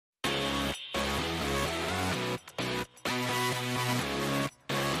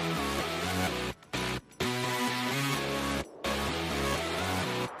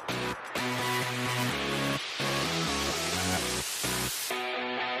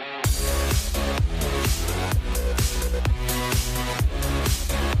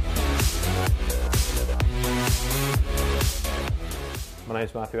My name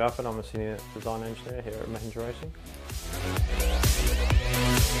is Matthew Alford, I'm a senior design engineer here at Mahindra Racing.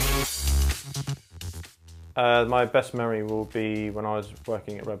 My best memory will be when I was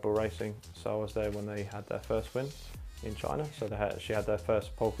working at Red Bull Racing. So I was there when they had their first win in China. So they actually had their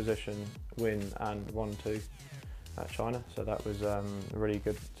first pole position win and 1-2 at China. So that was really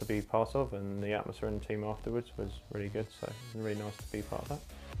good to be part of, and the atmosphere in the team afterwards was really good. So it was really nice to be part of that.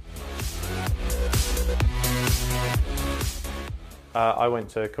 I went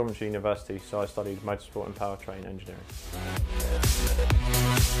to Coventry University, so I studied motorsport and powertrain engineering.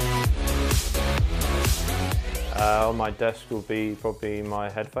 On my desk will be probably my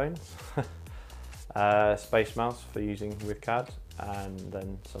headphones, Space Mouse for using with CAD, and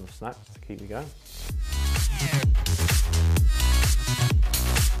then some snacks to keep me going.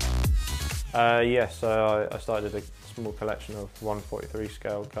 Yes, so I started a small collection of 1/43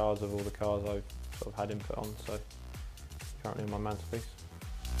 scale cars of all the cars I've sort of had input on. So currently on my mantelpiece.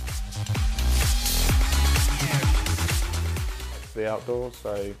 The outdoors,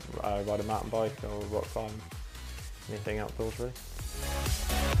 so ride a mountain bike or rock climb, anything outdoors really.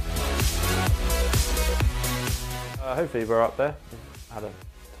 Hopefully we're up there. We've had a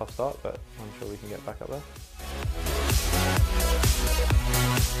tough start, but I'm sure we can get back up there.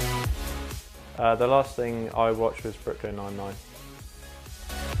 The last thing I watched was Brooklyn Nine-Nine.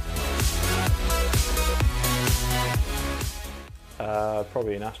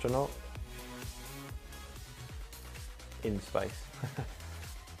 Probably an astronaut in space.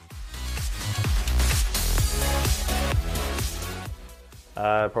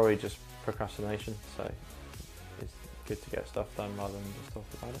 Probably just procrastination, so it's good to get stuff done rather than just talk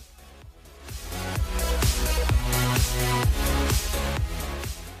about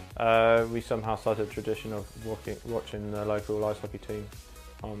it. We somehow started a tradition of watching the local ice hockey team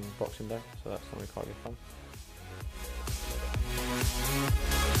on Boxing Day, so that's something quite good fun.